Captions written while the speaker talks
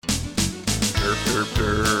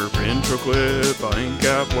intro clip, I ain't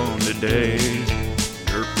got one today.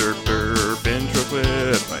 Intro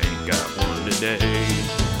clip, I ain't got one today.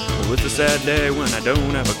 Oh, it's a sad day when I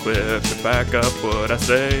don't have a clip to back up what I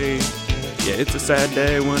say. Yeah, it's a sad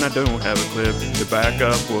day when I don't have a clip to back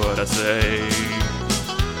up what I say.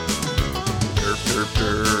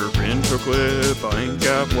 Intro clip, I ain't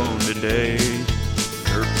got one today.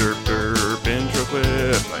 Intro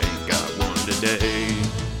clip, I ain't got one today.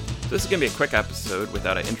 So this is going to be a quick episode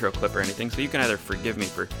without an intro clip or anything, so you can either forgive me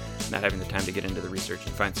for not having the time to get into the research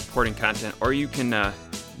and find supporting content, or you can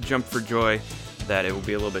jump for joy that it will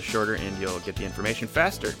be a little bit shorter and you'll get the information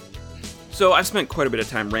faster. So I've spent quite a bit of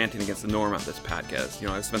time ranting against the norm on this podcast.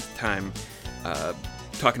 I've spent the time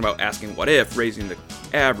talking about asking what if, raising the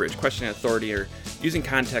average, questioning authority, or using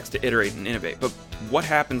context to iterate and innovate. But what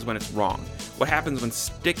happens when it's wrong? What happens when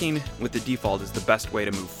sticking with the default is the best way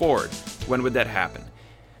to move forward? When would that happen?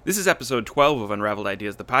 This is episode 12 of Unraveled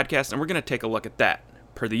Ideas, the podcast, and we're going to take a look at that.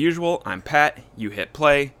 Per the usual, I'm Pat, you hit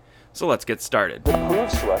play, so let's get started. What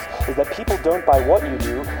proves to us is that people don't buy what you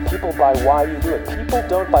do, people buy why you do it. People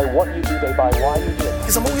don't buy what you do, they buy why you do it.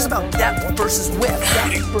 Because I'm always about depth versus width.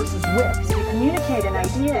 Depth versus width. If you communicate an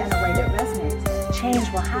idea in a way that resonates,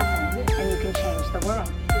 change will happen, and you can change the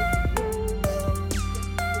world.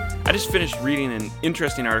 I just finished reading an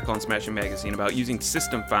interesting article in Smashing Magazine about using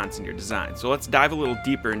system fonts in your design. So let's dive a little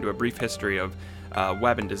deeper into a brief history of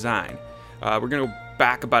web and design. We're going to go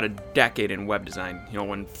back about a decade in web design,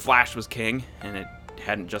 when Flash was king and it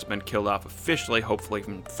hadn't just been killed off officially, hopefully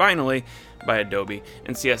finally, by Adobe,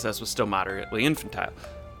 and CSS was still moderately infantile.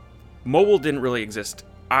 Mobile didn't really exist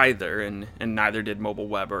either, and neither did mobile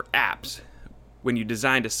web or apps. When you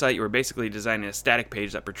designed a site, you were basically designing a static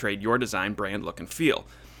page that portrayed your design, brand, look, and feel.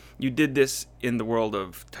 You did this in the world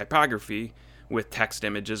of typography with text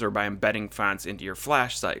images or by embedding fonts into your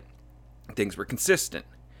Flash site. Things were consistent.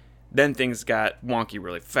 Then things got wonky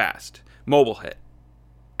really fast. Mobile hit.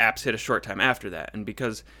 Apps hit a short time after that, and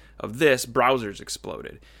because of this, browsers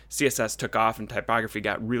exploded. CSS took off and typography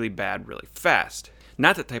got really bad really fast.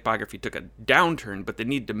 Not that typography took a downturn, but the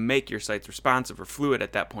need to make your sites responsive or fluid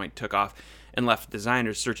at that point took off and left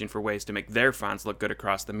designers searching for ways to make their fonts look good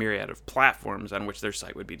across the myriad of platforms on which their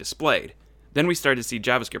site would be displayed. Then we started to see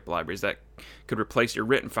JavaScript libraries that could replace your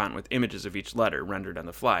written font with images of each letter rendered on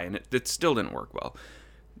the fly, and it still didn't work well.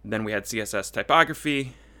 Then we had CSS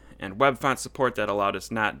typography and web font support that allowed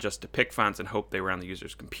us not just to pick fonts and hope they were on the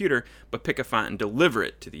user's computer, but pick a font and deliver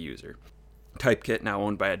it to the user. Typekit, now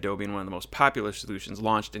owned by Adobe and one of the most popular solutions,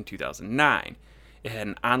 launched in 2009. It had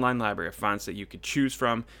an online library of fonts that you could choose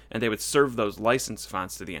from, and they would serve those licensed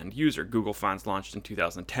fonts to the end user. Google Fonts launched in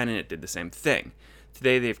 2010, and it did the same thing.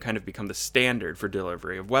 Today, they've kind of become the standard for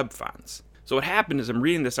delivery of web fonts. So what happened is I'm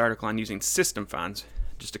reading this article on using system fonts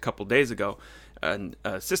just a couple days ago, and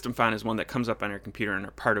a system font is one that comes up on your computer and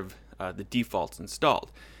are part of the defaults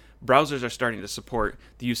installed. Browsers are starting to support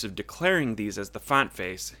the use of declaring these as the font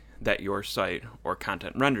face that your site or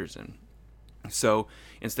content renders in. So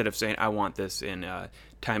instead of saying, I want this in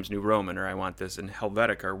Times New Roman, or I want this in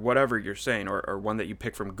Helvetica, or whatever you're saying, or one that you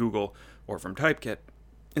pick from Google or from Typekit,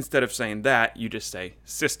 instead of saying that, you just say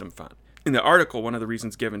system font. In the article, one of the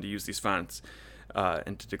reasons given to use these fonts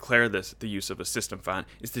and to declare the use of a system font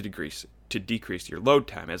is to decrease your load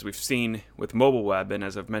time. As we've seen with mobile web, and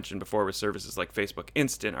as I've mentioned before with services like Facebook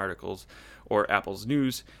Instant articles or Apple's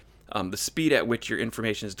News, the speed at which your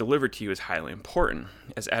information is delivered to you is highly important,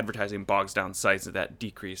 as advertising bogs down sites that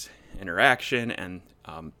decrease interaction, and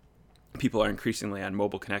people are increasingly on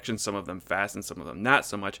mobile connections, some of them fast and some of them not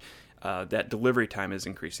so much. That delivery time is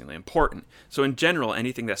increasingly important. So in general,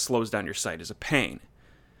 anything that slows down your site is a pain.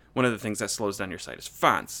 One of the things that slows down your site is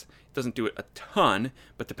fonts. It doesn't do it a ton,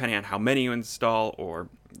 but depending on how many you install or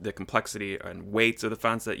the complexity and weights of the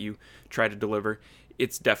fonts that you try to deliver,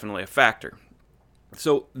 it's definitely a factor.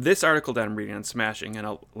 So this article that I'm reading on Smashing, and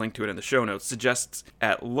I'll link to it in the show notes, suggests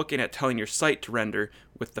looking at telling your site to render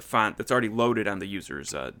with the font that's already loaded on the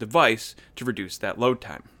user's device to reduce that load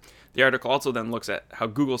time. The article also then looks at how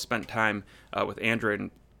Google spent time with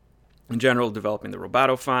Android in general developing the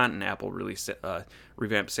Roboto font, and Apple released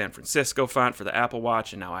revamped San Francisco font for the Apple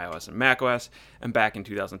Watch, and now iOS and macOS. And back in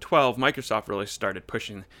 2012, Microsoft really started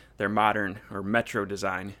pushing their modern or Metro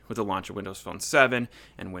design with the launch of Windows Phone 7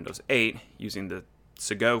 and Windows 8 using the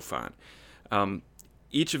Segoe font.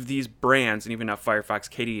 Each of these brands, and even now Firefox,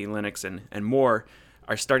 KDE, Linux, and more,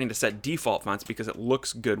 are starting to set default fonts because it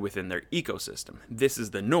looks good within their ecosystem. This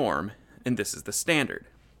is the norm, and this is the standard.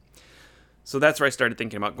 So that's where I started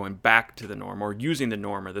thinking about going back to the norm, or using the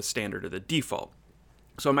norm or the standard or the default.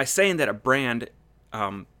 So am I saying that a brand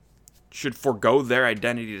should forego their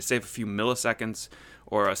identity to save a few milliseconds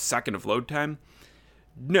or a second of load time?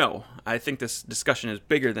 No, I think this discussion is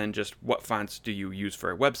bigger than just what fonts do you use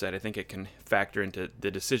for a website. I think it can factor into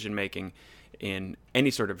the decision making in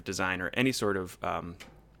any sort of design or any sort of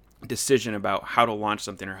decision about how to launch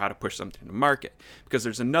something or how to push something to market. Because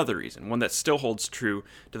there's another reason, one that still holds true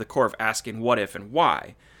to the core of asking what if and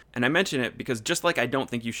why. And I mention it because just like I don't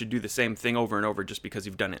think you should do the same thing over and over just because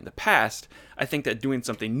you've done it in the past, I think that doing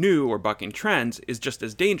something new or bucking trends is just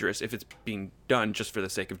as dangerous if it's being done just for the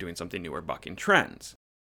sake of doing something new or bucking trends.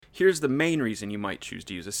 Here's the main reason you might choose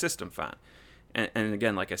to use a system font. And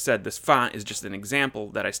again, like I said, this font is just an example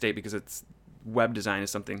that I state because it's web design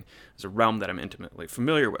is a realm that I'm intimately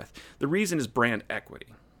familiar with. The reason is brand equity.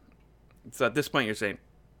 So at this point you're saying,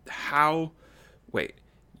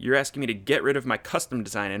 you're asking me to get rid of my custom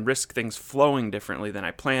design and risk things flowing differently than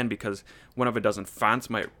I planned because one of a dozen fonts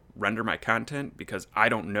might render my content because I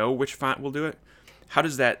don't know which font will do it? How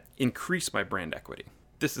does that increase my brand equity?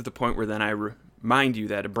 This is the point where then I remind you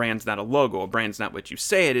that a brand's not a logo. A brand's not what you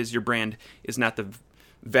say it is. Your brand is not the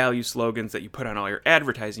value slogans that you put on all your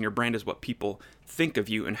advertising. Your brand is what people think of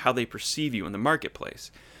you and how they perceive you in the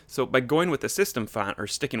marketplace. So by going with a system font or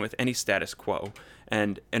sticking with any status quo,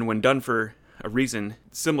 and when done for a reason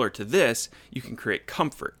similar to this, you can create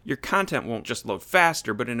comfort. Your content won't just load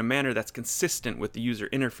faster, but in a manner that's consistent with the user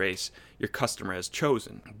interface your customer has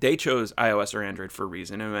chosen. They chose iOS or Android for a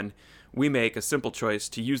reason, and when we make a simple choice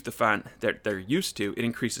to use the font that they're used to, it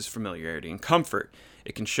increases familiarity and comfort.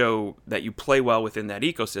 It can show that you play well within that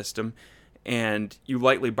ecosystem, and you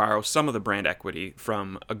lightly borrow some of the brand equity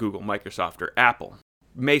from a Google, Microsoft, or Apple.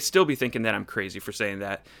 May still be thinking that I'm crazy for saying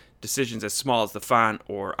that decisions as small as the font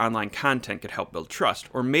or online content could help build trust.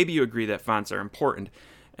 Or maybe you agree that fonts are important,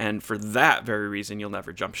 and for that very reason, you'll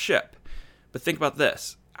never jump ship. But think about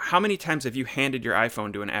this. How many times have you handed your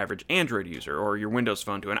iPhone to an average Android user or your Windows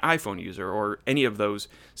Phone to an iPhone user or any of those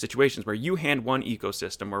situations where you hand one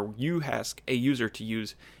ecosystem or you ask a user to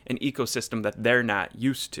use an ecosystem that they're not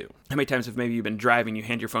used to? How many times have maybe you've been driving, you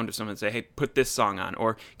hand your phone to someone and say, hey, put this song on,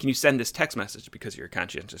 or can you send this text message because you're a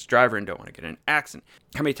conscientious driver and don't want to get in an accident?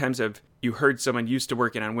 How many times have you heard someone used to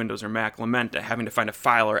working on Windows or Mac lament at having to find a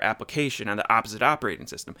file or application on the opposite operating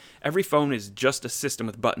system? Every phone is just a system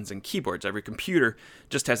with buttons and keyboards. Every computer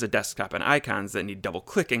just has a desktop and icons that need double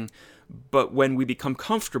clicking. But when we become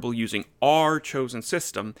comfortable using our chosen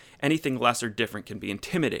system, anything less or different can be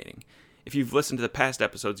intimidating. If you've listened to the past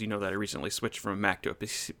episodes, you know that I recently switched from a Mac to a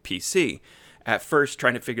PC. At first,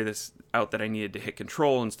 trying to figure this out that I needed to hit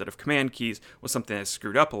Control instead of Command keys was something that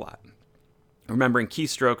screwed up a lot. Remembering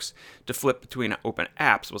keystrokes to flip between open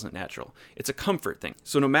apps wasn't natural. It's a comfort thing.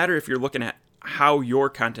 So no matter if you're looking at how your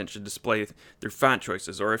content should display through font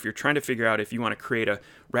choices, or if you're trying to figure out if you want to create a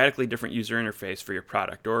radically different user interface for your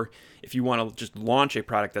product, or if you want to just launch a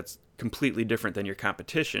product that's completely different than your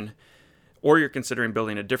competition, or you're considering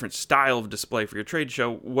building a different style of display for your trade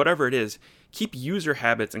show, whatever it is, keep user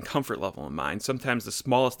habits and comfort level in mind. Sometimes the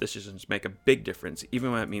smallest decisions make a big difference,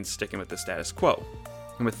 even when it means sticking with the status quo.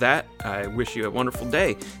 And with that, I wish you a wonderful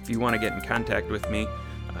day. If you want to get in contact with me,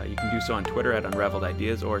 you can do so on Twitter at Unraveled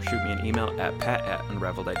Ideas or shoot me an email at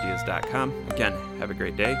pat@unraveledideas.com. Again, have a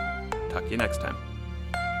great day. Talk to you next time.